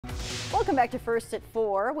Welcome back to First at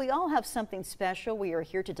 4. We all have something special we are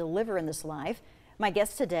here to deliver in this life. My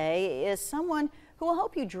guest today is someone who will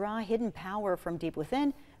help you draw hidden power from deep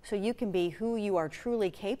within so you can be who you are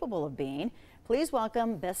truly capable of being. Please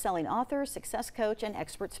welcome best-selling author, success coach, and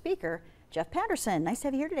expert speaker, Jeff Patterson. Nice to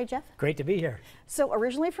have you here today, Jeff. Great to be here. So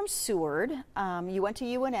originally from Seward, you went to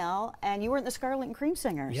UNL and you were in the Scarlet and Cream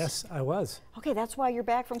Singers. Yes, I was. Okay, that's why you're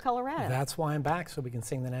back from Colorado. That's why I'm back, so we can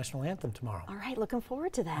sing the national anthem tomorrow. All right, looking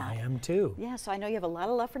forward to that. I am too. Yeah, so I know you have a lot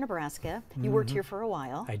of love for Nebraska. You worked here for a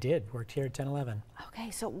while. I did, worked here at 1011.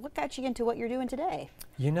 Okay, so what got you into what you're doing today?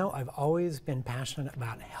 You know, I've always been passionate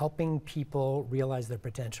about helping people realize their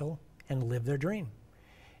potential and live their dream.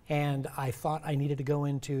 And I thought I needed to go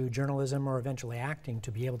into journalism or eventually acting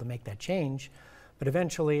to be able to make that change. But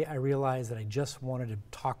eventually I realized that I just wanted to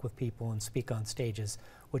talk with people and speak on stages,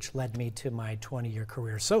 which led me to my 20-year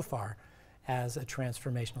career so far as a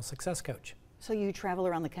transformational success coach. So you travel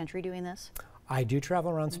around the country doing this? I do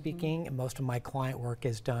travel around speaking. Most of my client work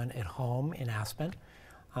is done at home in Aspen,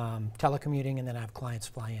 telecommuting, and then I have clients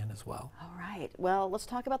fly in as well. All right. Well, let's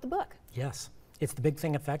talk about the book. Yes. It's The Big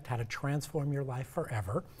Thing Effect, How to Transform Your Life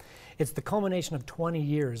Forever. It's the culmination of 20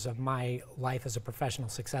 years of my life as a professional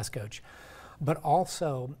success coach. But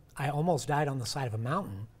also, I almost died on the side of a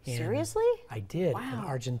mountain. Seriously? I did, Wow. in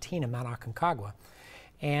Argentina, Mount Aconcagua.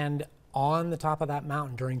 And on the top of that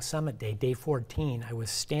mountain during summit day, day 14, I was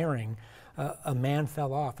staring. A man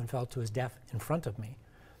fell off and fell to his death in front of me.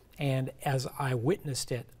 And as I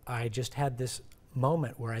witnessed it, I just had this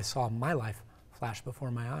moment where I saw my life flash before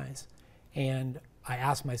my eyes. And I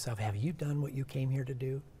asked myself, have you done what you came here to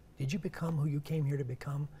do? Did you become who you came here to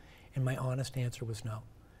become? And my honest answer was no.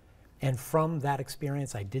 And from that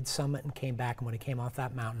experience, I did summit and came back. And when I came off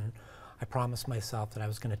that mountain, I promised myself that I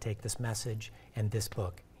was going to take this message and this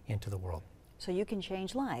book into the world. So you can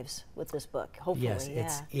change lives with this book, hopefully. Yes,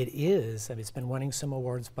 it is. I mean, it's been winning some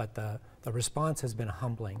awards, but the response has been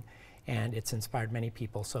humbling. And it's inspired many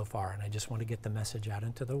people so far, and I just want to get the message out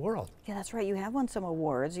into the world. Yeah, that's right. You have won some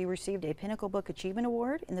awards. You received a Pinnacle Book Achievement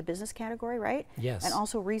Award in the business category, right? Yes. And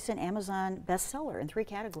also recent Amazon bestseller in 3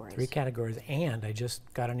 categories. 3 categories, and I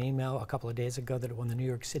just got an email a couple of days ago that it won the New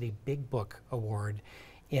York City Big Book Award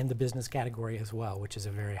in the business category as well, which is a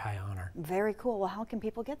very high honor. Very cool. Well, how can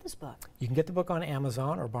people get this book? You can get the book on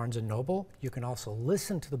Amazon or Barnes & Noble. You can also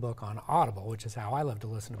listen to the book on Audible, which is how I love to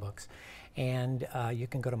listen to books. And you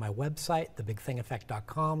can go to my website,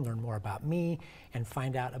 thebigthingeffect.com, learn more about me, and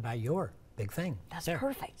find out about your big thing. That's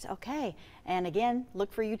perfect. Okay. And again,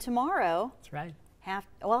 look for you tomorrow. That's right.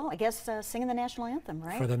 Well, I guess singing the national anthem,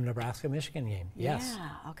 right? For the Nebraska-Michigan game, yes.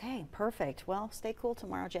 Yeah, okay, perfect. Well, stay cool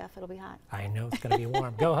tomorrow, Jeff. It'll be hot. I know it's going to be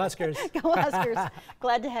warm. Go Huskers. Go Huskers.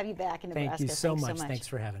 Glad to have you back in Nebraska. Thank you so Thanks much. Thanks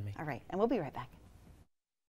for having me. All right, and we'll be right back.